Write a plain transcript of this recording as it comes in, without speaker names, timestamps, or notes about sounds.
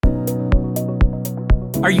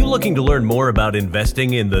Are you looking to learn more about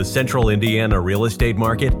investing in the Central Indiana real estate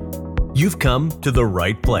market? You've come to the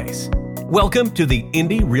right place. Welcome to the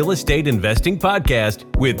Indy Real Estate Investing Podcast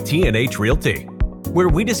with T&H Realty, where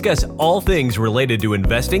we discuss all things related to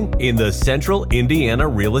investing in the Central Indiana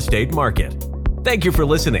real estate market. Thank you for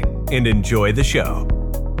listening and enjoy the show.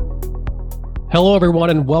 Hello,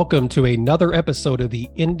 everyone, and welcome to another episode of the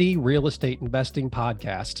Indy Real Estate Investing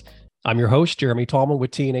Podcast. I'm your host, Jeremy Tallman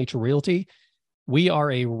with T&H Realty. We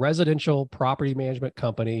are a residential property management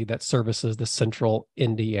company that services the Central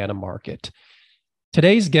Indiana market.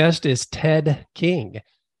 Today's guest is Ted King.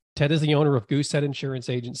 Ted is the owner of Goosehead Insurance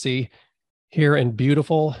Agency here in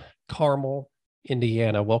beautiful Carmel,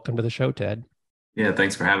 Indiana. Welcome to the show, Ted. Yeah,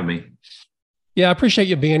 thanks for having me. Yeah, I appreciate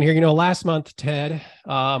you being here. You know, last month, Ted,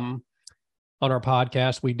 on our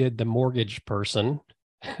podcast, we did the mortgage person.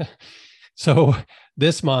 So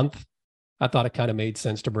this month, I thought it kind of made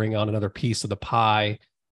sense to bring on another piece of the pie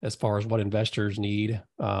as far as what investors need,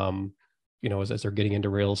 as they're getting into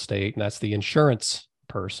real estate, and that's the insurance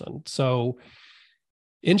person. So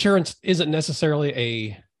insurance isn't necessarily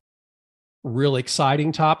a real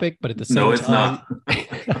exciting topic, but at the same time,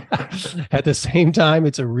 at the same time,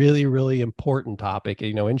 it's a really, really important topic.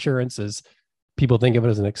 You know, insurance is, people think of it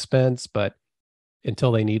as an expense, but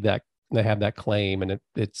until they need that, they have that claim, and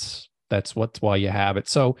that's why you have it.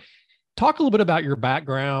 So talk a little bit about your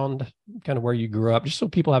background, kind of where you grew up, just so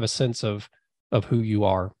people have a sense of who you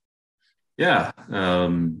are. Yeah.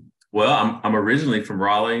 Well, I'm originally from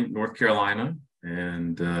Raleigh, North Carolina,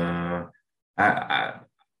 and I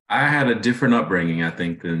had a different upbringing, I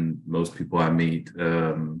think, than most people I meet.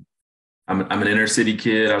 I'm an inner city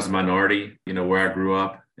kid. I was a minority, where I grew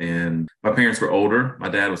up, and my parents were older. My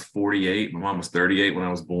dad was 48. My mom was 38 when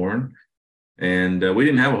I was born, and we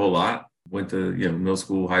didn't have a whole lot. Went to middle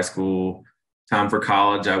school, high school, time for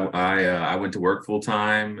college. I went to work full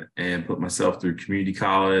time and put myself through community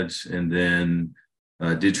college, and then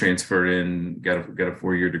did transfer in, got a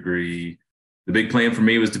 4-year degree. The big plan for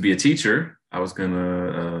me was to be a teacher. I was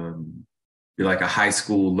gonna be like a high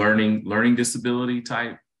school learning disability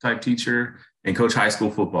type teacher and coach high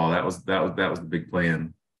school football. That was the big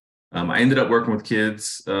plan. I ended up working with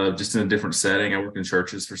kids just in a different setting. I worked in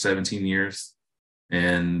churches for 17 years.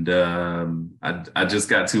 And I just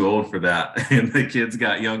got too old for that. And the kids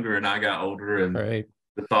got younger and I got older. And right.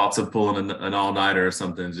 The thoughts of pulling an all-nighter or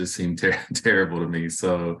something just seemed terrible to me.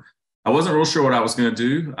 So I wasn't real sure what I was going to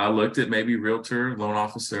do. I looked at maybe realtor, loan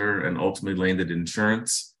officer, and ultimately landed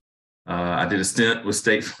insurance. I did a stint with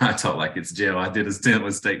State Farm. I talk like it's jail. I did a stint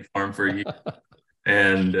with State Farm for a year.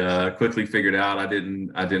 And quickly figured out I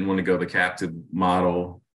didn't want to go the captive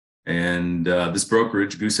model. And this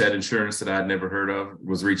brokerage, Goosehead Insurance, that I'd never heard of,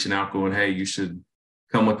 was reaching out going, hey, you should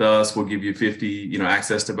come with us. We'll give you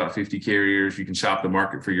access to about 50 carriers. You can shop the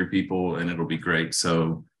market for your people and it'll be great.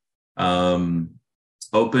 So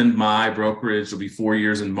opened my brokerage. It'll be 4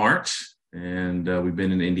 years in March. And we've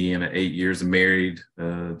been in Indiana 8 years. I'm married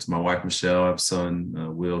to my wife, Michelle. I have a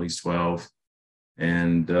son, Will, he's 12.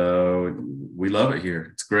 And we love it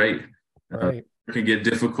here. It's great. Right. It can get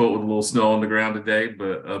difficult with a little snow on the ground today,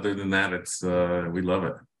 but other than that, it's we love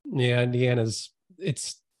it. Yeah,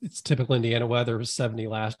 it's typical Indiana weather. It was 70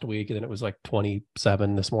 last week, and then it was like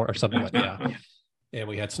 27 this morning or something like that. Yeah. And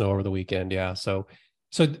we had snow over the weekend. Yeah. So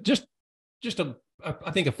just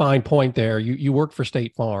I think a fine point there. You work for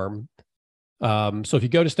State Farm. So if you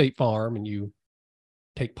go to State Farm and you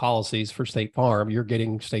take policies for State Farm, you're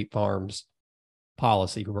getting State Farm's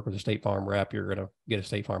policy. If you work with a State Farm rep, you're going to get a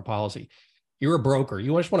State Farm policy. You're a broker.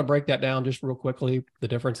 You just want to break that down just real quickly, the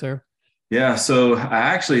difference there? Yeah. So I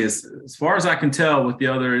actually, as far as I can tell with the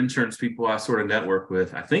other insurance people I sort of network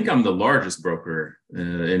with, I think I'm the largest broker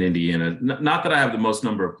in Indiana. Not that I have the most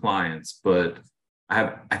number of clients, but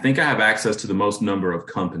I think I have access to the most number of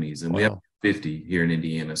companies, and we have 50 here in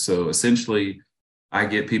Indiana. So essentially I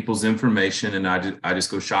get people's information and I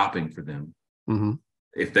just go shopping for them. Mm-hmm.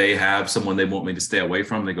 If they have someone they want me to stay away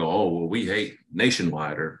from, they go, oh, well, we hate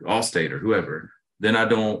Nationwide or Allstate or whoever. Then I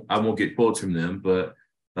won't get quotes from them. But,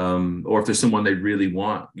 or if there's someone they really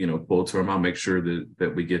want, quotes from, I'll make sure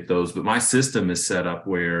that we get those. But my system is set up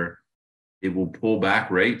where it will pull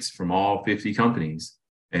back rates from all 50 companies.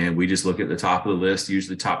 And we just look at the top of the list,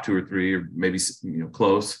 usually top 2 or 3, or maybe,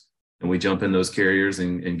 close. And we jump in those carriers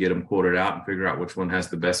and get them quoted out and figure out which one has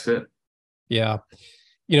the best fit. Yeah.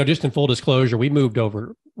 Just in full disclosure, we moved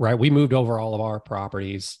over, right? We moved over all of our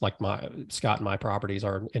properties, like Scott and my properties,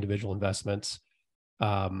 our individual investments,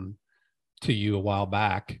 to you a while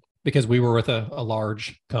back because we were with a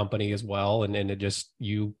large company as well. And it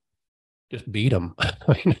you just beat them. I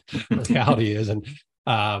mean, the reality is, and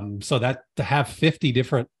So that to have 50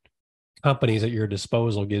 different companies at your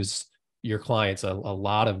disposal gives your clients a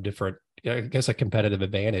lot of different, I guess, a competitive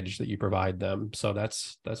advantage that you provide them. So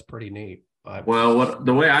that's pretty neat. Well,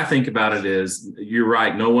 the way I think about it is, you're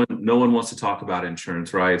right. No one wants to talk about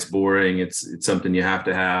insurance, right? It's boring. It's something you have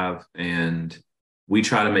to have, and we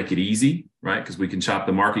try to make it easy, right? Because we can shop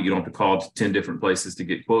the market. You don't have to call 10 different places to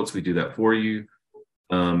get quotes. We do that for you.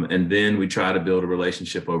 And then we try to build a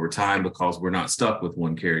relationship over time, because we're not stuck with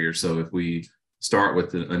one carrier. So if we start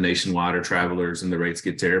with a nationwide or Travelers and the rates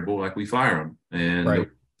get terrible, like, we fire them, and right.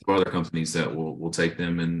 other companies that will take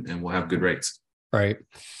them, and we'll have good rates. Right.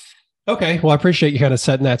 Okay. Well, I appreciate you kind of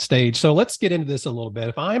setting that stage. So let's get into this a little bit.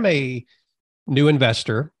 If I'm a new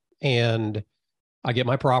investor and I get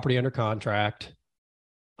my property under contract,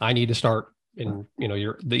 I need to start in,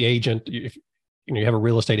 you're the agent. If you have a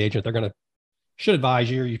real estate agent, they're should advise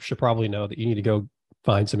you, or you should probably know that you need to go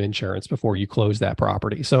find some insurance before you close that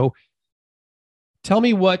property. So tell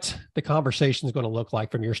me what the conversation is going to look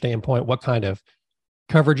like from your standpoint, what kind of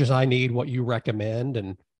coverages I need, what you recommend,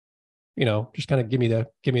 and just kind of give me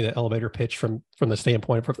the elevator pitch from the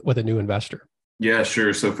standpoint with a new investor. Yeah,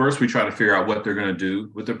 sure. So first, we try to figure out what they're going to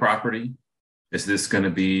do with the property. Is this going to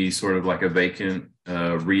be sort of like a vacant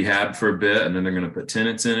rehab for a bit, and then they're going to put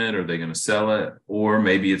tenants in it? Or are they going to sell it? Or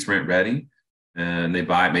maybe it's rent ready and they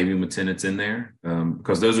buy it maybe with tenants in there,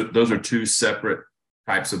 because those are two separate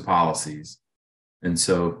types of policies. And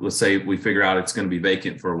so let's say we figure out it's going to be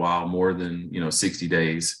vacant for a while, more than 60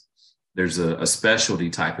 days. There's a specialty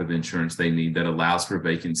type of insurance they need that allows for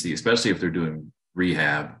vacancy, especially if they're doing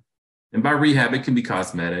rehab. And by rehab, it can be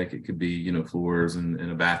cosmetic. It could be, floors and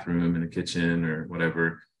a bathroom and a kitchen or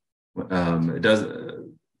whatever.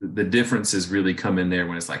 The differences really come in there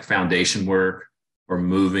when it's like foundation work or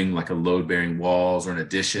moving like a load-bearing walls or an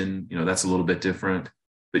addition. That's a little bit different.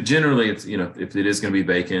 But generally, it's, if it is going to be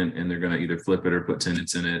vacant and they're going to either flip it or put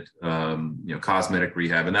tenants in it, cosmetic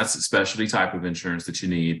rehab. And that's a specialty type of insurance that you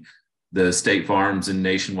need. The State Farms and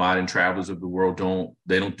Nationwide and Travelers of the world don't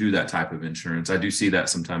do that type of insurance. I do see that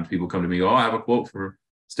sometimes. People come to me, I have a quote for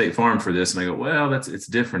State Farm for this. And I go, well, it's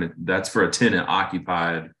different. That's for a tenant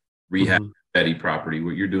occupied rehab ready property.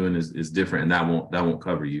 What you're doing is different, and that won't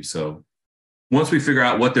cover you. So once we figure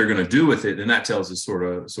out what they're going to do with it, then that tells us sort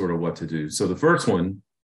of what to do. So the first one,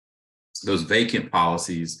 those vacant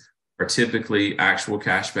policies are typically actual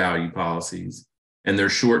cash value policies, and they're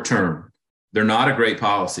short term. They're not a great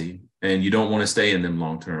policy, and you don't want to stay in them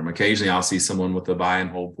long term. Occasionally, I'll see someone with a buy and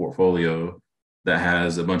hold portfolio that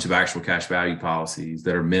has a bunch of actual cash value policies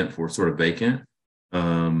that are meant for sort of vacant,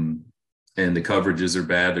 and the coverages are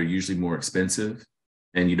bad. They're usually more expensive,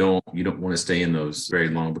 and you don't want to stay in those very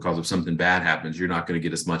long, because if something bad happens, you're not going to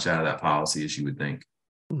get as much out of that policy as you would think.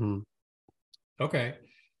 Mm-hmm. Okay.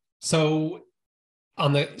 So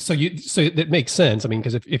that makes sense. I mean,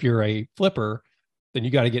 because if you're a flipper, then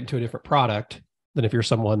you got to get into a different product than if you're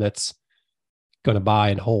someone that's going to buy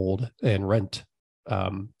and hold and rent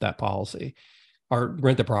that policy, or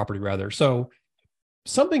rent the property rather. So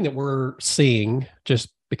something that we're seeing just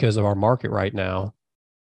because of our market right now,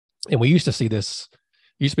 and we used to see this,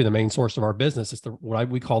 used to be the main source of our business, is what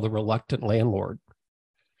we call the reluctant landlord,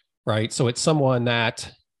 right? So it's someone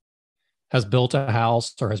that has built a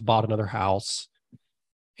house or has bought another house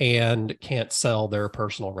and can't sell their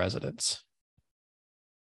personal residence.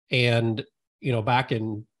 And, back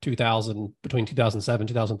in between 2007,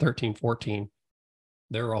 2013, 14,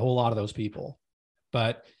 there were a whole lot of those people.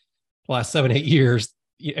 But the last 7-8 years,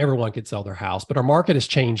 everyone could sell their house. But our market is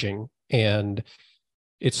changing, and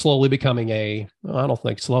it's slowly becoming I don't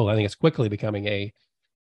think slowly, I think it's quickly becoming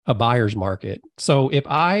a buyer's market. So if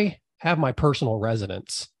I have my personal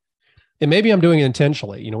residence, and maybe I'm doing it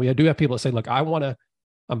intentionally, we do have people that say, look,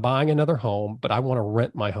 I'm buying another home, but I want to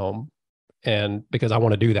rent my home. And because I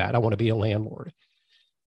want to do that, I want to be a landlord.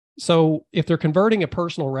 So if they're converting a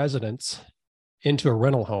personal residence into a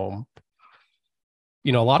rental home,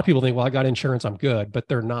 a lot of people think, well, I got insurance, I'm good, but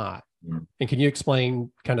they're not. Mm-hmm. And can you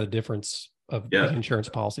explain kind of the difference of the insurance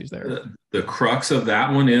policies there? The crux of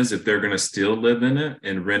that one is if they're going to still live in it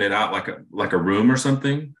and rent it out like a room or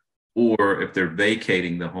something, or if they're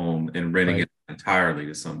vacating the home and renting it entirely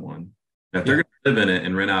to someone. Now, if they're going to live in it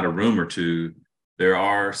and rent out a room or two, there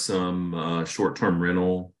are some short-term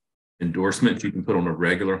rental endorsements you can put on a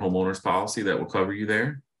regular homeowner's policy that will cover you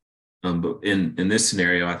there. But in this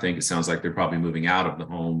scenario, I think it sounds like they're probably moving out of the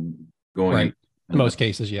home, going. Right. In most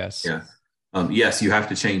cases, yes. Yeah. Yes, you have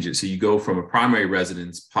to change it. So you go from a primary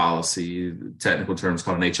residence policy, the technical term is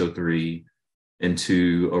called an HO3,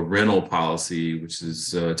 into a rental policy, which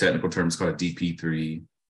is technical terms called a DP3.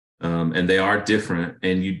 And they are different.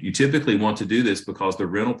 And you typically want to do this because the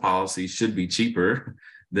rental policy should be cheaper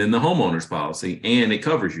than the homeowner's policy, and it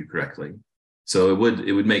covers you correctly. So it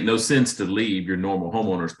would make no sense to leave your normal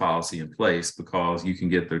homeowner's policy in place, because you can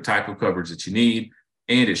get the type of coverage that you need,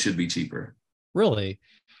 and it should be cheaper. Really?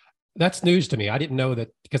 That's news to me. I didn't know that,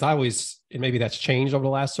 because I always, and maybe that's changed over the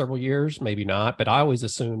last several years, maybe not, but I always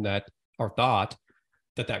assumed that, or thought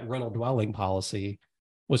that rental dwelling policy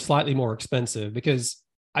was slightly more expensive, because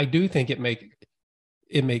I do think it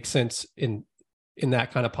makes sense in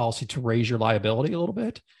that kind of policy to raise your liability a little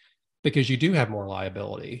bit, because you do have more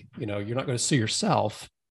liability. You're not going to sue yourself,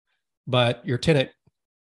 but your tenant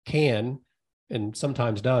can, and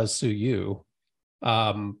sometimes does, sue you.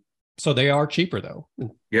 So they are cheaper though.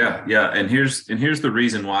 Yeah. And here's the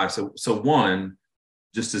reason why. So one,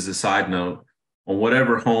 just as a side note, on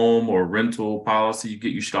whatever home or rental policy you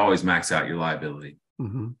get, you should always max out your liability.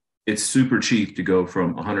 Mm-hmm. It's super cheap to go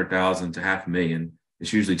from 100,000 to $500,000.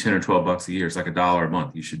 It's usually $10 or $12 a year. It's like $1 a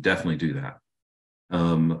month. You should definitely do that.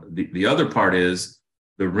 The other part is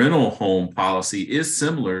the rental home policy is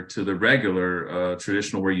similar to the regular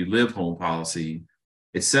traditional where you live home policy,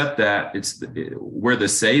 except that where the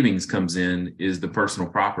savings comes in is the personal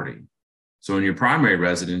property. So in your primary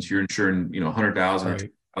residence, you're insuring, $100,000 right,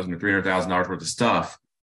 or $2,000 or $300,000 worth of stuff.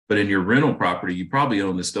 But in your rental property, you probably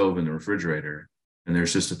own the stove and the refrigerator, and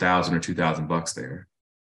there's just $1,000 or $2,000 there.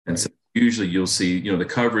 And so usually you'll see, the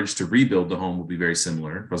coverage to rebuild the home will be very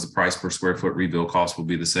similar, because the price per square foot rebuild cost will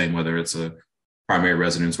be the same, whether it's a primary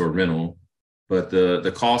residence or rental. But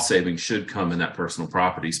the cost savings should come in that personal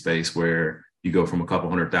property space, where you go from a couple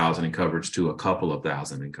 $100,000 in coverage to a couple of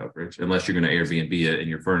thousand in coverage, unless you're going to Airbnb it and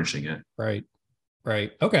you're furnishing it. Right.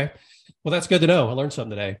 Okay. Well, that's good to know. I learned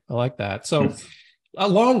something today. I like that. So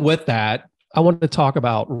along with that, I wanted to talk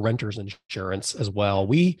about renters insurance as well.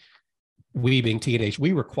 We being T&H,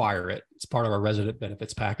 we require it. It's part of our resident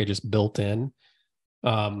benefits package. It's built in,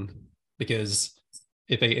 because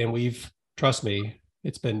trust me,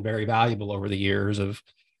 it's been very valuable over the years of,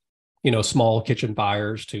 small kitchen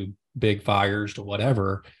fires to big fires to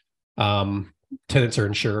whatever. Tenants are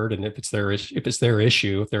insured, and if it's their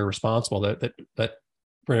issue, if they're responsible, that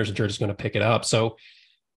renters insurance is going to pick it up. So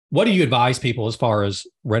what do you advise people as far as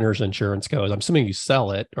renters insurance goes? I'm assuming you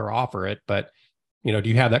sell it or offer it, but do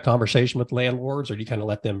you have that conversation with landlords, or do you kind of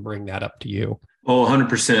let them bring that up to you? Oh,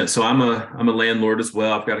 100%. So I'm a landlord as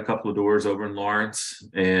well. I've got a couple of doors over in Lawrence,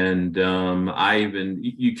 and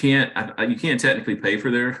you can't technically pay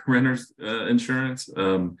for their renters insurance,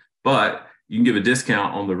 but you can give a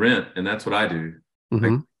discount on the rent, and that's what I do.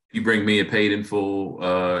 Mm-hmm. Like, you bring me a paid in full,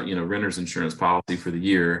 renters insurance policy for the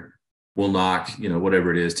year. We'll knock,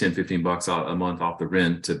 whatever it is, $10-15 a month off the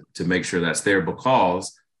rent to make sure that's there,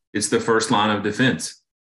 because it's the first line of defense.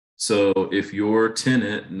 So if your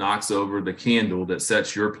tenant knocks over the candle that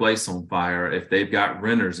sets your place on fire, if they've got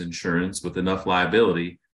renters insurance with enough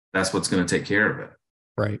liability, that's what's going to take care of it.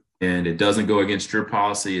 Right. And it doesn't go against your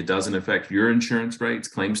policy. It doesn't affect your insurance rates.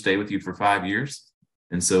 Claims stay with you for 5 years.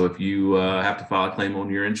 And so if you have to file a claim on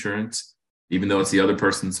your insurance, even though it's the other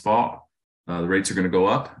person's fault, the rates are going to go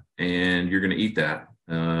up, and you're going to eat that.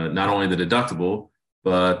 Not only the deductible,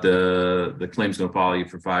 but the claim's going to follow you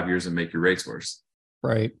for 5 years and make your rates worse.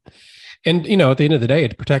 Right. And, at the end of the day,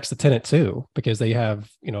 it protects the tenant too, because they have,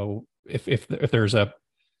 if there's a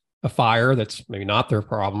fire that's maybe not their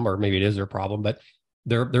problem, or maybe it is their problem, but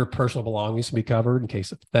their personal belongings can be covered in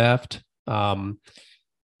case of theft. And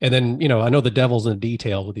then, I know the devil's in the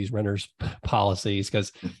details with these renters policies,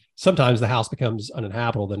 because sometimes the house becomes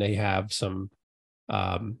uninhabitable. Then they have some,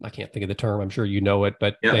 I can't think of the term. I'm sure you know it,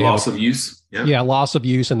 but loss of use. Yeah, loss of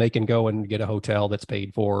use, and they can go and get a hotel that's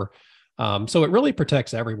paid for. So it really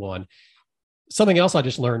protects everyone. Something else I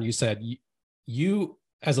just learned, you said you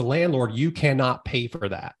as a landlord, you cannot pay for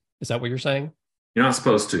that. Is that what you're saying? You're not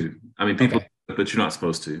supposed to. I mean, people, but you're not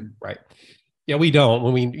supposed to. Right. Yeah, we don't.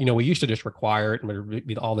 When we used to just require it, and there'd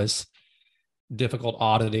be all this difficult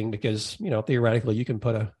auditing, because, theoretically you can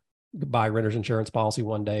buy renter's insurance policy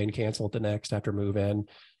one day and cancel it the next after move in.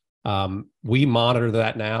 We monitor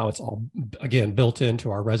that now. It's all, again, built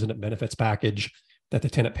into our resident benefits package that the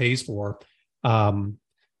tenant pays for.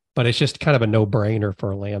 But it's just kind of a no-brainer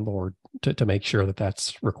for a landlord to make sure that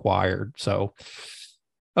that's required. So,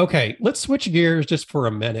 okay, let's switch gears just for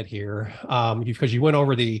a minute here, because you went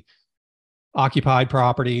over the occupied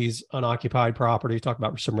properties, unoccupied properties, talk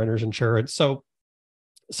about some renters insurance. So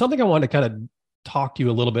something I wanted to kind of talk to you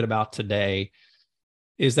a little bit about today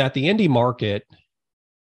is that the Indy market,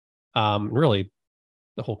 really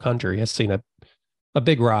the whole country, has seen a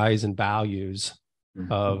big rise in values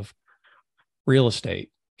of real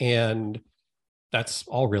estate. And That's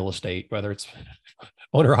all real estate, whether it's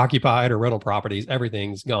owner occupied or rental properties,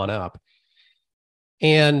 everything's gone up.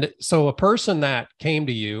 And so a person that came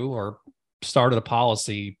to you or started a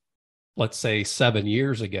policy, let's say 7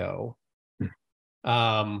 years ago,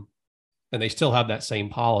 and they still have that same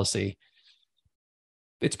policy,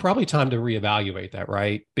 it's probably time to reevaluate that,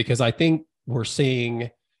 right? Because I think we're seeing,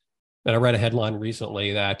 and I read a headline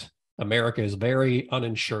recently that America is very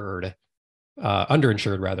underinsured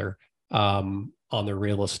rather, on their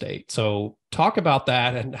real estate. So talk about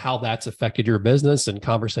that and how that's affected your business and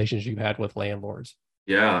conversations you've had with landlords.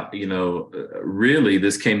 Yeah, really,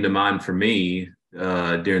 this came to mind for me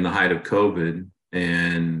during the height of COVID,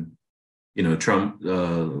 and Trump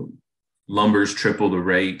lumber's triple the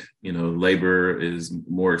rate. Labor is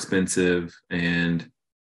more expensive, and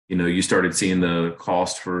you started seeing the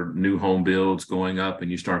cost for new home builds going up,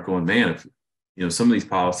 and you start going, man, if some of these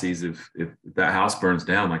policies, if that house burns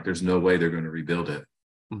down, like there's no way they're going to rebuild it.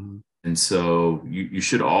 Mm-hmm. And so you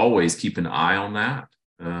should always keep an eye on that.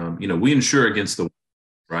 We insure against the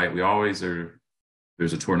right? We always are,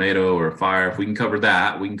 there's a tornado or a fire. If we can cover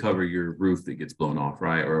that, we can cover your roof that gets blown off,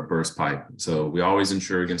 right? Or a burst pipe. So we always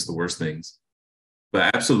insure against the worst things.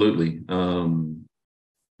 But absolutely,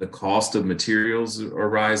 the cost of materials are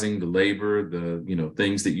rising, the labor, the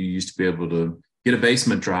things that you used to be able to get a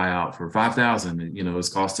basement dry out for $5,000, it's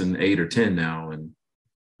costing 8 or 10 now. And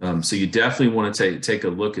so you definitely want to take a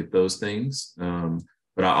look at those things.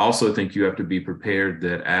 But I also think you have to be prepared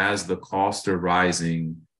that as the costs are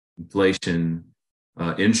rising, inflation,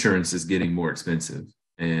 insurance is getting more expensive.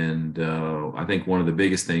 And I think one of the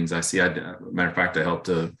biggest things I see, matter of fact, I helped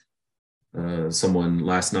someone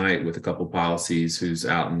last night with a couple policies who's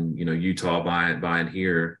out in Utah buying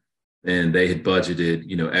here, and they had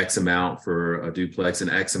budgeted X amount for a duplex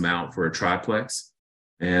and X amount for a triplex.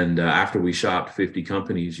 And after we shopped 50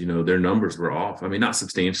 companies, their numbers were off. I mean, not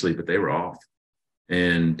substantially, but they were off.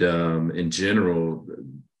 And in general,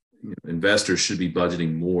 investors should be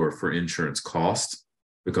budgeting more for insurance costs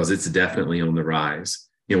because it's definitely on the rise.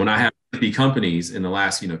 When I have 50 companies in the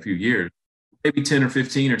last few years, maybe 10 or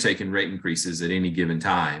 15 are taking rate increases at any given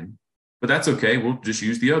time, but that's okay. We'll just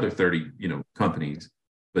use the other 30 companies.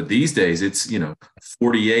 But these days, it's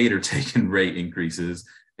 48 are taking rate increases,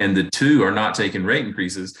 and the 2 are not taking rate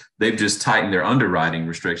increases. They've just tightened their underwriting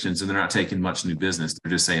restrictions, and they're not taking much new business.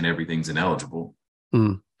 They're just saying everything's ineligible.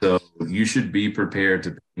 So you should be prepared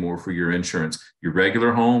to pay more for your insurance, your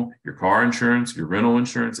regular home, your car insurance, your rental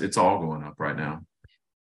insurance. It's all going up right now.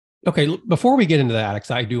 Okay. Before we get into that,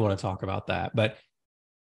 because I do want to talk about that, but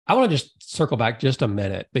I want to just circle back just a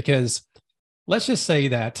minute, because let's just say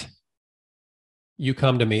that you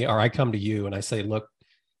come to me or I come to you and I say, look,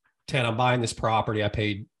 Ted, I'm buying this property. I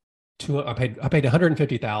paid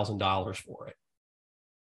 $150,000 for it.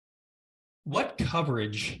 What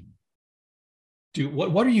coverage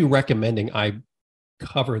what are you recommending I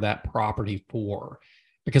cover that property for?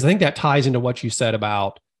 Because I think that ties into what you said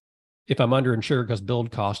about if I'm underinsured because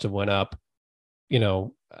build costs have went up,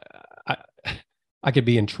 I could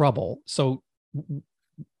be in trouble. So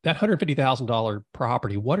that $150,000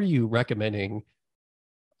 property, what are you recommending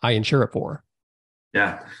I insure it for?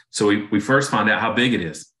 Yeah. So we first find out how big it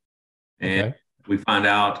is. And we find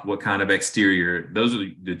out what kind of exterior. Those are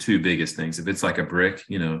the 2 biggest things. If it's like a brick,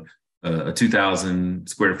 a 2,000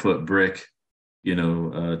 square foot brick, a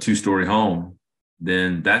 2-story home,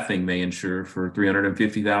 then that thing may insure for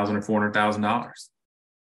 $350,000 or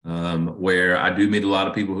 $400,000. Where I do meet a lot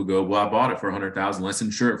of people who go, well, I bought it for $100,000. Let's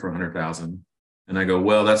insure it for $100,000. And I go,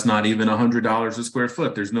 well, that's not even $100 a square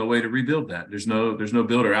foot. There's no way to rebuild that. There's no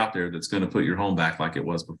builder out there that's going to put your home back like it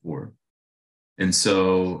was before. And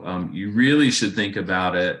so you really should think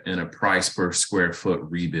about it in a price per square foot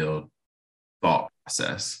rebuild thought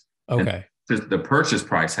process. Okay. And the purchase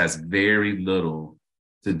price has very little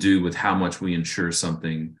to do with how much we insure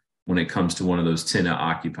something when it comes to one of those tenant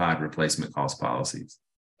occupied replacement cost policies.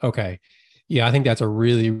 Okay. Yeah, I think that's a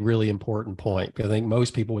really, really important point, because I think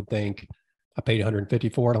most people would think I paid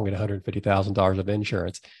 $150 for it, I'm going to get $150,000 of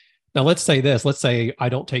insurance. Now, let's say I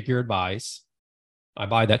don't take your advice. I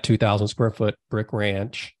buy that 2,000 square foot brick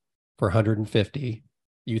ranch for 150.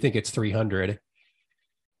 You think it's 300.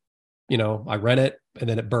 I rent it and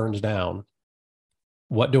then it burns down.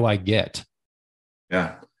 What do I get?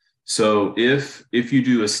 Yeah. So if you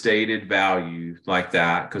do a stated value like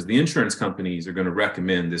that, because the insurance companies are going to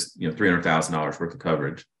recommend this, $300,000 worth of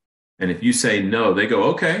coverage. And if you say no, they go,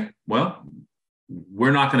 okay, well,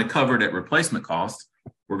 we're not going to cover it at replacement cost.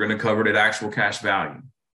 We're going to cover it at actual cash value.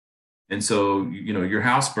 And so, your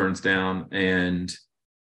house burns down and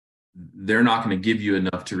they're not going to give you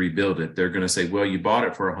enough to rebuild it. They're going to say, well, you bought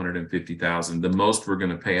it for $150,000. The most we're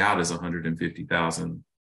going to pay out is $150,000.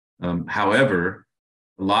 However,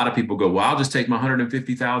 a lot of people go, well, I'll just take my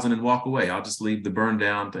 $150,000 and walk away. I'll just leave the burn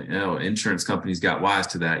down thing. Insurance companies got wise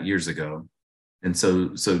to that years ago. And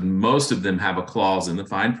so most of them have a clause in the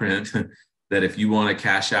fine print that if you want to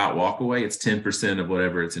cash out, walk away, it's 10% of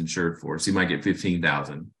whatever it's insured for. So you might get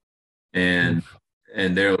 $15,000, and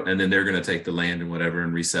then they're going to take the land and whatever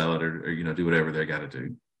and resell it or do whatever they got to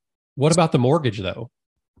do. What about the mortgage though?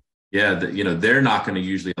 Yeah, they're not going to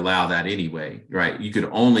usually allow that anyway, right? You could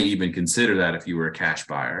only even consider that if you were a cash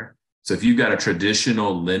buyer. So if you've got a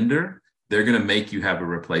traditional lender, they're going to make you have a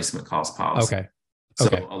replacement cost policy. Okay. So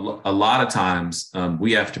a lot of times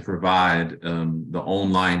we have to provide the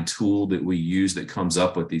online tool that we use that comes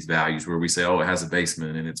up with these values where we say, oh, it has a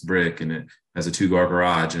basement and it's brick and it has a 2-car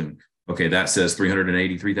garage. And okay, that says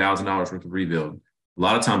 $383,000 worth of rebuild. A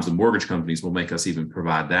lot of times the mortgage companies will make us even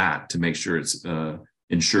provide that to make sure it's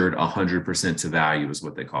insured 100% to value is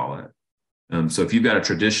what they call it. So if you've got a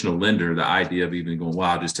traditional lender, the idea of even going, well,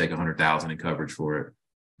 I'll just take $100,000 in coverage for it,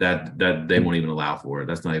 that they won't even allow for it.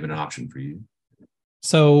 That's not even an option for you.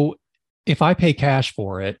 So if I pay cash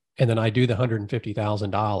for it and then I do the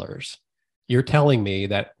 $150,000, you're telling me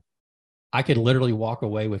that I could literally walk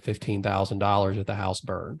away with $15,000 if the house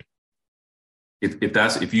burned.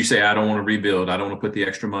 If you say, I don't want to rebuild, I don't want to put the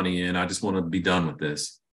extra money in, I just want to be done with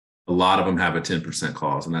this. A lot of them have a 10%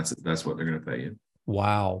 clause, and that's what they're going to pay you.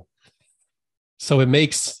 Wow. So it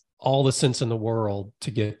makes all the sense in the world to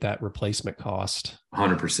get that replacement cost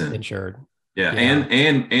 100% insured. Yeah.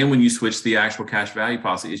 And when you switch to the actual cash value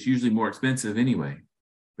policy, it's usually more expensive anyway,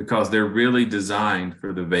 because they're really designed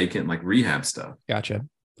for the vacant, like rehab stuff. Gotcha.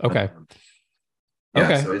 Okay.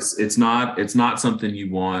 Yeah. So it's not something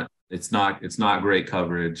you want. It's not great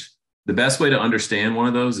coverage. The best way to understand one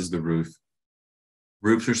of those is the roof.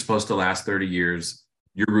 Roofs are supposed to last 30 years.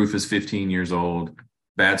 Your roof is 15 years old.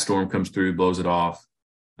 Bad storm comes through, blows it off.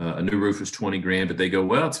 A new roof is $20,000, but they go,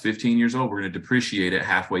 well, it's 15 years old. We're going to depreciate it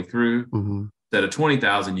halfway through. Mm-hmm. Instead of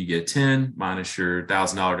 $20,000, you get $10,000 minus your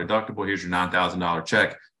 $1,000 deductible. Here's your $9,000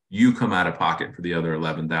 check. You come out of pocket for the other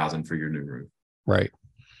 $11,000 for your new roof. Right.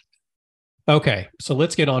 Okay. So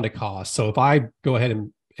let's get on to cost. So if I go ahead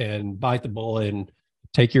and bite the bullet and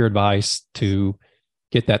take your advice to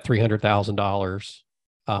get that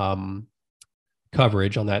 $300,000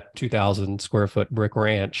 coverage on that 2,000 square foot brick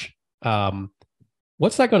ranch,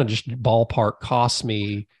 what's that going to just ballpark cost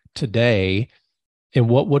me today? And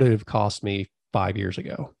what would it have cost me 5 years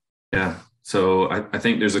ago? Yeah. So I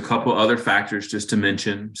think there's a couple other factors just to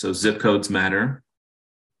mention. So zip codes matter.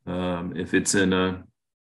 If it's in a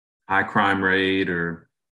high crime rate, or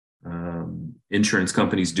insurance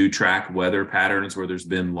companies do track weather patterns where there's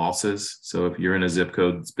been losses. So if you're in a zip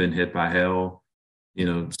code that's been hit by hail,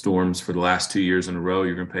 storms for the last 2 years in a row,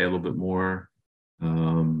 you're going to pay a little bit more.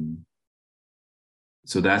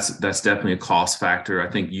 So that's definitely a cost factor. I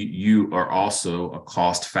think you are also a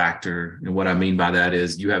cost factor. And what I mean by that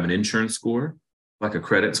is you have an insurance score, like a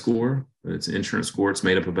credit score, but it's an insurance score. It's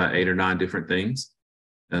made up of about 8 or 9 different things.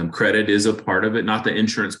 Credit is a part of it. Not that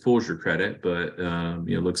insurance pulls your credit, but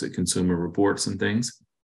looks at consumer reports and things.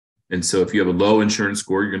 And so if you have a low insurance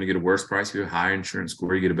score, you're going to get a worse price. If you have a high insurance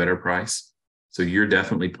score, you get a better price. So you're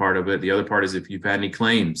definitely part of it. The other part is if you've had any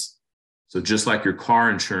claims. So just like your car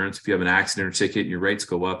insurance, if you have an accident or ticket and your rates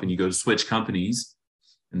go up and you go to switch companies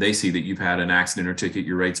and they see that you've had an accident or ticket,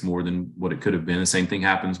 your rate's more than what it could have been. The same thing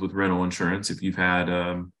happens with rental insurance. If you've had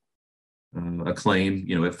a claim,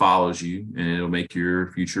 it follows you and it'll make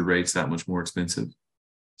your future rates that much more expensive.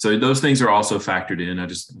 So those things are also factored in. I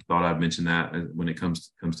just thought I'd mention that when it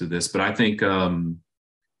comes to this. But I think, a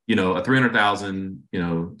 300,000,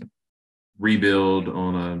 rebuild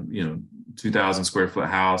on a 2,000 square foot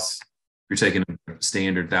house, you're taking a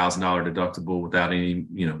standard $1,000 deductible without any,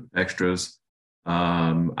 extras.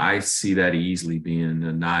 I see that easily being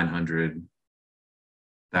a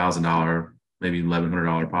 $900,000, maybe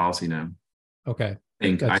 $1,100 policy now. Okay.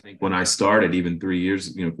 I think when I started, even 4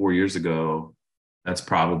 years ago, that's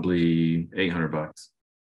probably $800.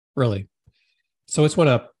 Really? So it's went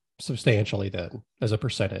up substantially then as a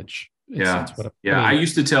percentage. I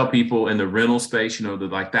used to tell people in the rental space, the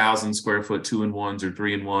like 1,000 square foot 2-in-1s or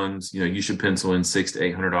 3-in-1s, you should pencil in $600 to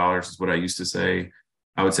 $800 is what I used to say.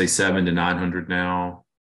 I would say $700 to $900 now.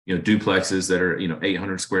 Duplexes that are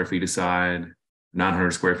 800 square feet aside,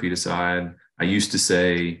 900 square feet aside. I used to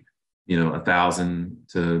say 1,000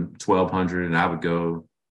 to 1,200, and I would go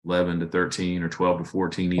 11 to 13 or 12 to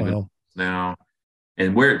 14 even now.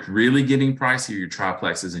 And where it's really getting pricey are your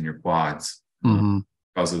triplexes and your quads. Mm-hmm.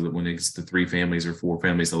 because of when it's the 3 families or 4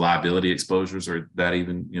 families, the liability exposures are that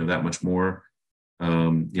even, that much more.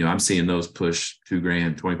 I'm seeing those push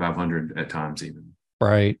 $2,000, $2,500 at times even.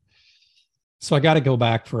 Right. So I got to go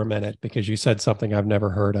back for a minute because you said something I've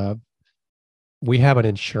never heard of. We have an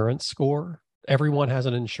insurance score. Everyone has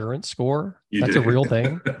an insurance score. That's a real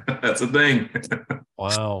thing. That's a thing.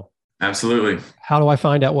 Wow. Absolutely. How do I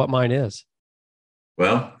find out what mine is?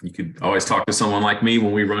 Well, you could always talk to someone like me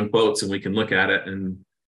when we run quotes and we can look at it.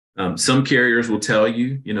 And some carriers will tell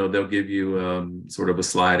you, they'll give you sort of a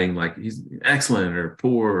sliding, like he's excellent or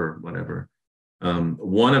poor or whatever.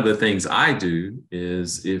 One of the things I do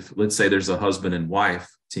is if, let's say there's a husband and wife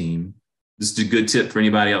team, this is a good tip for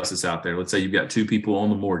anybody else that's out there. Let's say you've got 2 people on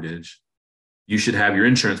the mortgage. You should have your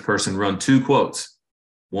insurance person run 2 quotes.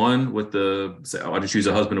 One with I'll just use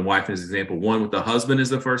a husband and wife as an example. One with the husband as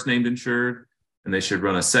the first named insured, and they should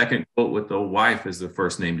run a second quote with the wife as the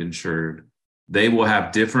first named insured. They will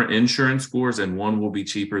have different insurance scores and one will be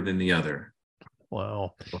cheaper than the other.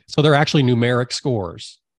 Wow. So they're actually numeric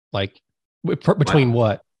scores, like between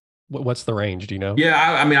what? What's the range? Do you know?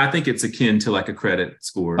 Yeah, I think it's akin to like a credit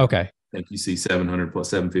score. Okay. I think you see 700 plus,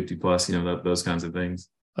 750 plus, those kinds of things.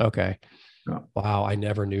 Okay. Yeah. Wow. I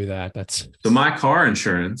never knew that. So my car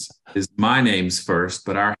insurance is my name's first,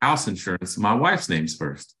 but our house insurance, my wife's name's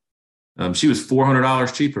first. She was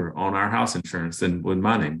 $400 cheaper on our house insurance than with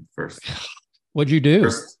my name first. What'd you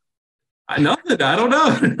do? Nothing. I don't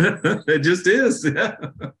know. It just is. Yeah.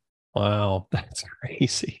 Wow. That's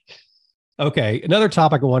crazy. Okay. Another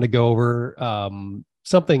topic I want to go over,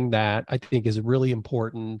 something that I think is really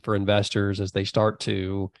important for investors as they start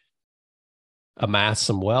to amass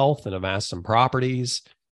some wealth and amass some properties.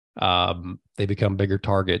 They become bigger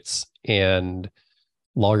targets, and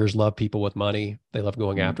lawyers love people with money. They love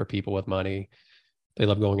going after people with money. They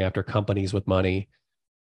love going after companies with money.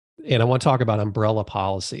 And I want to talk about umbrella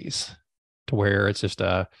policies, to where it's just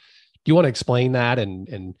do you want to explain that?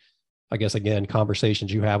 And I guess, again,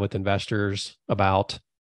 conversations you have with investors about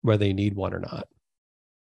whether they need one or not.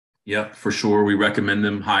 Yeah, for sure. We recommend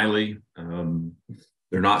them highly.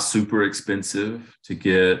 They're not super expensive to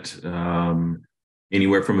get,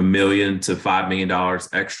 anywhere from $1 million to $5 million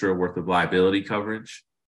extra worth of liability coverage.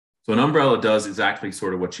 So an umbrella does exactly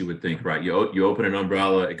sort of what you would think, right? You open an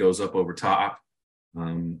umbrella, it goes up over top.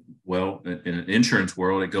 Well, in an insurance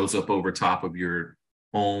world, it goes up over top of your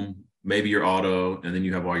home, maybe your auto, and then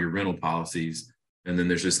you have all your rental policies. And then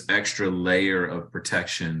there's this extra layer of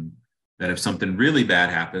protection that if something really bad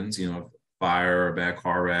happens, a fire or a bad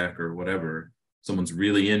car wreck or whatever, someone's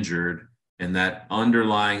really injured, and that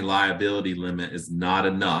underlying liability limit is not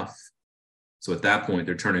enough. So at that point,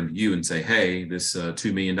 they're turning to you and say, hey, this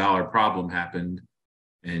 $2 million problem happened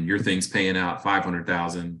and your thing's paying out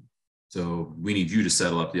 $500,000. So we need you to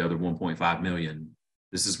settle up the other $1.5 million.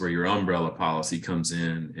 This is where your umbrella policy comes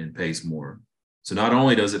in and pays more. So not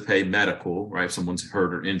only does it pay medical, right, if someone's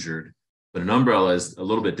hurt or injured, but an umbrella is a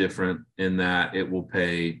little bit different in that it will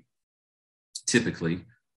pay typically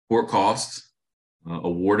court costs,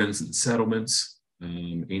 awardings and settlements,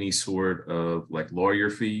 any sort of like lawyer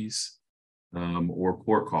fees, or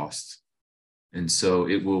court costs. And so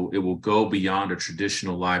it will go beyond a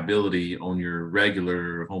traditional liability on your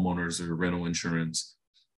regular homeowners or rental insurance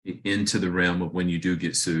into the realm of when you do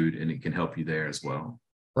get sued, and it can help you there as well.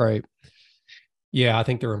 Right. Yeah, I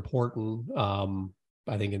think they're important.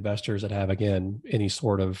 I think investors that have, again, any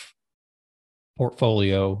sort of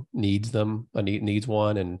portfolio needs them, needs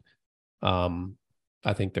one. And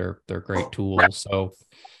I think they're great tools. So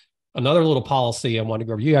another little policy I wanted to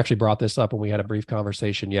go over, you actually brought this up when we had a brief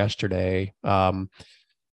conversation yesterday.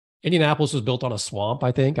 Indianapolis was built on a swamp,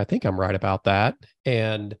 I think. I think I'm right about that.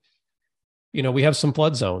 And, we have some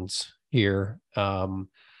flood zones here in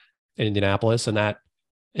Indianapolis, and that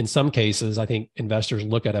in some cases, I think investors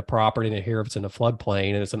look at a property and they hear if it's in a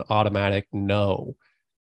floodplain and it's an automatic no.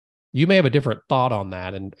 You may have a different thought on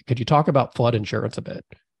that. And could you talk about flood insurance a bit?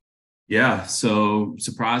 Yeah. So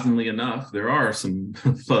surprisingly enough, there are some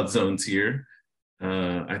flood zones here.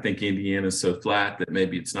 I think Indiana is so flat that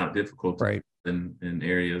maybe it's not difficult right. in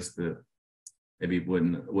areas that maybe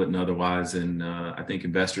wouldn't otherwise. And I think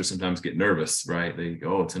investors sometimes get nervous, right? They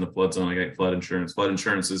go, oh, it's in a flood zone. I got flood insurance. Flood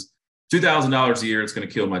insurance is $2,000 a year. It's going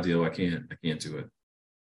to kill my deal. I can't do it.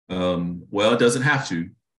 Well, it doesn't have to.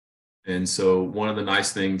 And so one of the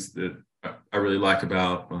nice things that I really like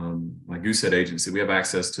about my Goosehead Agency, we have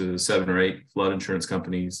access to 7 or 8 flood insurance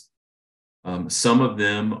companies. Some of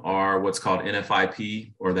them are what's called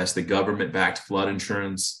NFIP, or that's the government-backed flood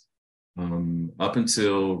insurance. Up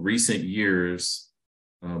until recent years,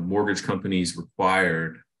 mortgage companies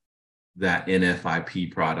required that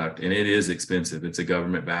NFIP product, and it is expensive. It's a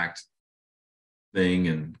government-backed thing,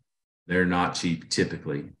 and they're not cheap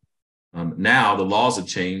typically. Now the laws have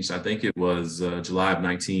changed. I think it was July of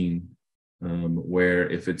 19, where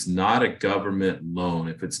if it's not a government loan,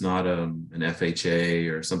 if it's not an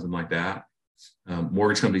FHA or something like that,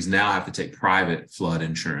 mortgage companies now have to take private flood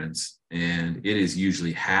insurance, and it is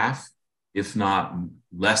usually half, if not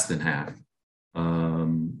less than half,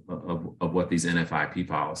 of what these NFIP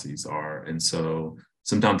policies are. And so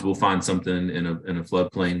sometimes we'll find something in a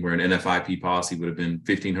floodplain where an NFIP policy would have been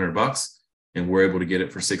 $1,500, and we're able to get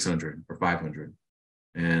it for $600 or $500.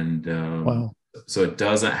 And wow. So it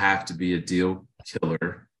doesn't have to be a deal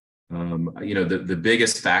killer. The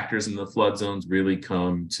biggest factors in the flood zones really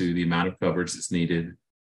come to the amount of coverage that's needed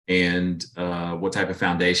and what type of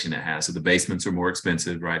foundation it has. So the basements are more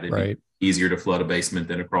expensive, right? It'd be easier to flood a basement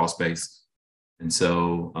than a crawl space. And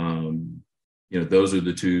so, those are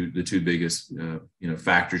the two biggest,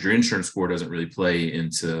 factors. Your insurance score doesn't really play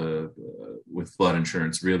into with flood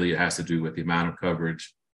insurance. Really, it has to do with the amount of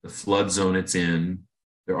coverage, the flood zone it's in.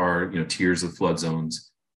 There are, tiers of flood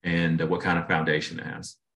zones, and what kind of foundation it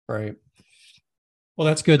has. Right. Well,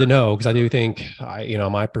 that's good to know, because I do think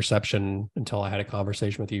my perception until I had a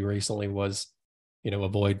conversation with you recently was,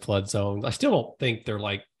 avoid flood zones. I still don't think they're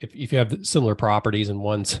like, if you have similar properties and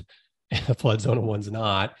one's in a flood zone and one's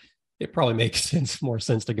not, it probably makes more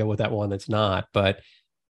sense to go with that one that's not. But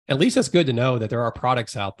at least it's good to know that there are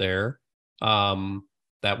products out there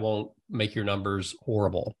that won't make your numbers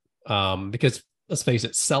horrible. Because let's face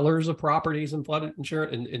it, sellers of properties in flood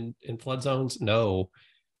insurance in flood zones know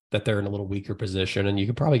that they're in a little weaker position, and you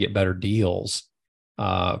can probably get better deals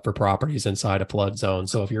for properties inside a flood zone.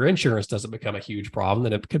 So if your insurance doesn't become a huge problem,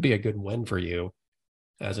 then it could be a good win for you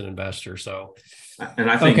as an investor. So,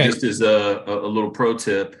 and I think just as a little pro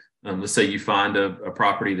tip, let's say you find a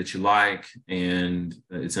property that you like and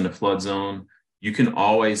it's in a flood zone, you can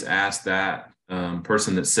always ask that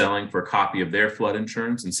person that's selling for a copy of their flood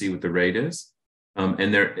insurance and see what the rate is.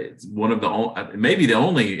 And it's one of maybe the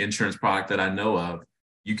only insurance product that I know of.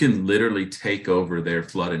 You can literally take over their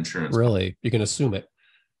flood insurance. Really? You can assume it.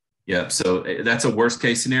 Yeah. So that's a worst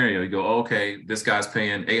case scenario. You go, okay, this guy's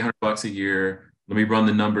paying $800 a year. Let me run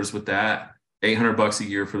the numbers with that. $800 a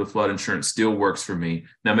year for the flood insurance still works for me.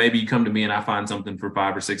 Now, maybe you come to me and I find something for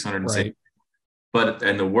 $500 or $600 and say, but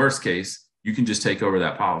in the worst case, you can just take over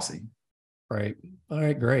that policy. Right. All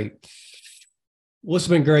right, great. Well, it's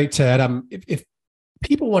been great, Ted. If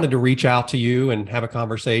people wanted to reach out to you and have a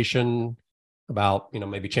conversation about,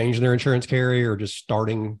 maybe changing their insurance carrier or just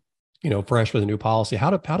starting, fresh with a new policy, how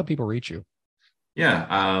do people reach you?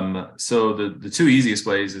 Yeah. So the two easiest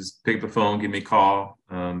ways is pick up the phone, give me a call.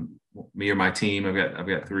 Me or my team. I've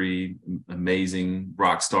got three amazing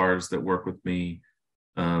rock stars that work with me.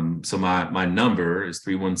 So my number is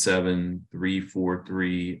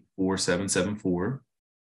 317-343-4774.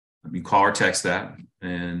 You can call or text that.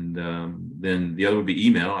 And then the other would be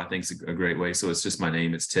email. I think it's a great way. So it's just my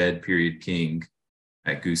name. It's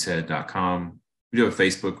ted.king@goosehead.com. We do have a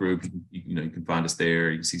Facebook group. You can find us there.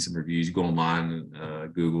 You can see some reviews. You go online,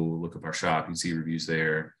 Google, look up our shop. You can see reviews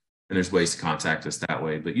there. And there's ways to contact us that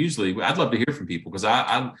way. But usually I'd love to hear from people, because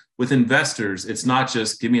I with investors, it's not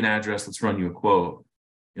just give me an address, let's run you a quote.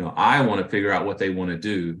 I want to figure out what they want to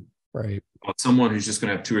do. Right. Someone who's just going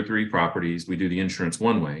to have 2 or 3 properties, we do the insurance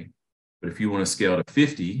one way. But if you want to scale to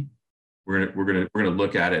 50, we're going to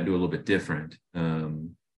look at it and do a little bit different.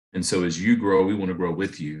 And so as you grow, we want to grow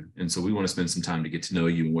with you. And so we want to spend some time to get to know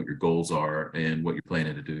you and what your goals are and what you're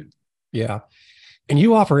planning to do. Yeah. And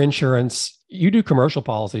you offer insurance. You do commercial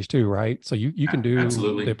policies too, right? So you can do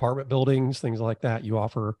Absolutely. the apartment buildings, things like that. You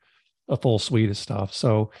offer a full suite of stuff.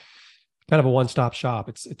 So kind of a one-stop shop.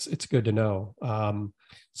 It's good to know.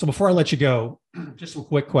 So before I let you go, just some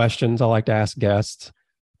quick questions I like to ask guests. I'm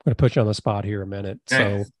going to put you on the spot here a minute.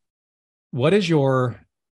 Okay. So what is you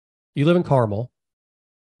live in Carmel,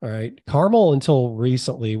 all right? Carmel until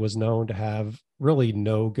recently was known to have really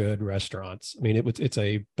no good restaurants. I mean, it's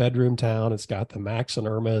a bedroom town. It's got the Max and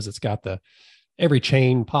Irma's. It's got every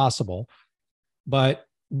chain possible. But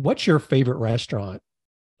what's your favorite restaurant?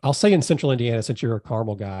 I'll say in Central Indiana, since you're a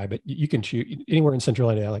Carmel guy, but you can choose anywhere in Central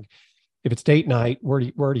Indiana. Like if it's date night, where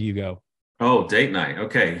do you go? Oh, date night.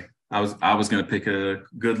 Okay. I was going to pick a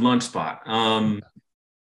good lunch spot.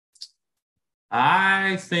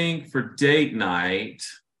 I think for date night,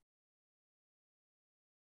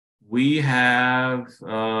 we have,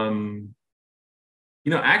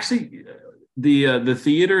 actually the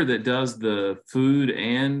theater that does the food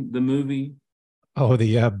and the movie. Oh,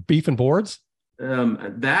 the Beef and Boards?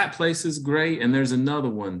 That place is great, and there's another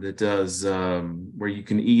one that does where you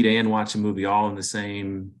can eat and watch a movie all in the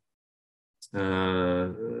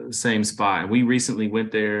same spot. And we recently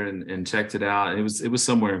went there and checked it out. It was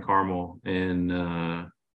somewhere in Carmel, and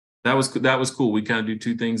that was cool. We kind of do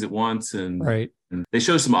two things at once, and Right. And they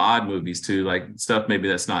show some odd movies too, like stuff maybe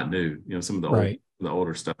that's not new. Some of the the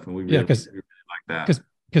older stuff, and we really like that.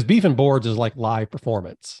 Because Beef and Boards is like live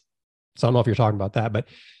performance. So I don't know if you're talking about that, but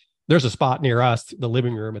there's a spot near us, the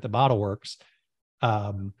living room at the Bottle Works,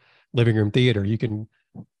 living room theater. You can,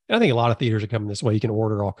 I think a lot of theaters are coming this way. You can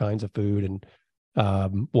order all kinds of food and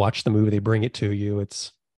watch the movie. They bring it to you.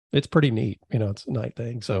 It's pretty neat. It's a nice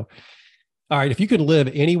thing. So, all right, if you could live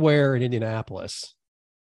anywhere in Indianapolis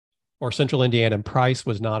or Central Indiana and price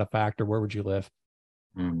was not a factor, where would you live?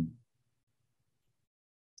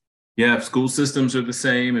 Yeah, if school systems are the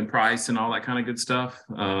same and price and all that kind of good stuff,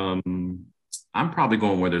 I'm probably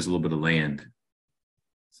going where there's a little bit of land.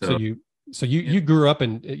 So you grew up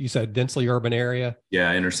in, you said, densely urban area?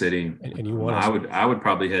 Yeah, inner city. And you want I would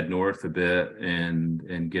probably head north a bit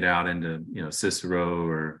and get out into Cicero,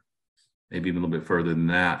 or maybe even a little bit further than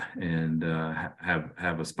that, and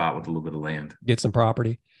have a spot with a little bit of land. Get some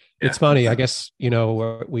property. Yeah. It's funny, I guess,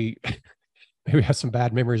 we maybe have some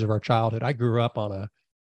bad memories of our childhood. I grew up on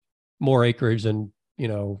more acreage than,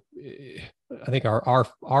 I think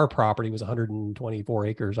our property was 124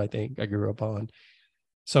 acres, I think I grew up on.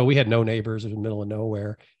 So we had no neighbors. It was in the middle of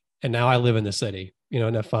nowhere. And now I live in the city.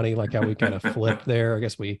 Isn't that funny? Like how we kind of flipped there. I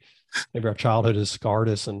guess maybe our childhood has scarred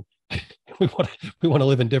us, and we want to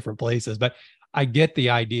live in different places. But I get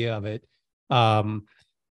the idea of it.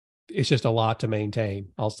 It's just a lot to maintain.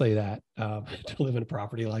 I'll say that, to live in a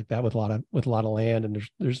property like that with a lot of land, and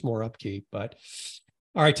there's more upkeep. But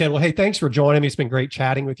all right, Ted. Well, hey, thanks for joining me. It's been great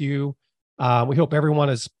chatting with you. We hope everyone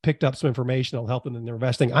has picked up some information that'll help them in their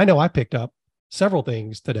investing. I know I picked up several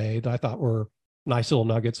things today that I thought were nice little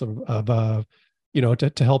nuggets of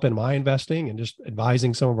to help in my investing and just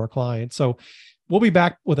advising some of our clients. So we'll be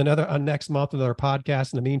back with another next month with our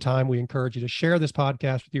podcast. In the meantime, we encourage you to share this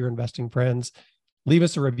podcast with your investing friends. Leave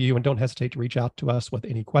us a review and don't hesitate to reach out to us with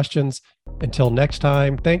any questions. Until next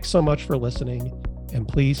time, thanks so much for listening, and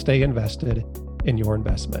please stay invested in your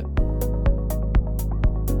investment.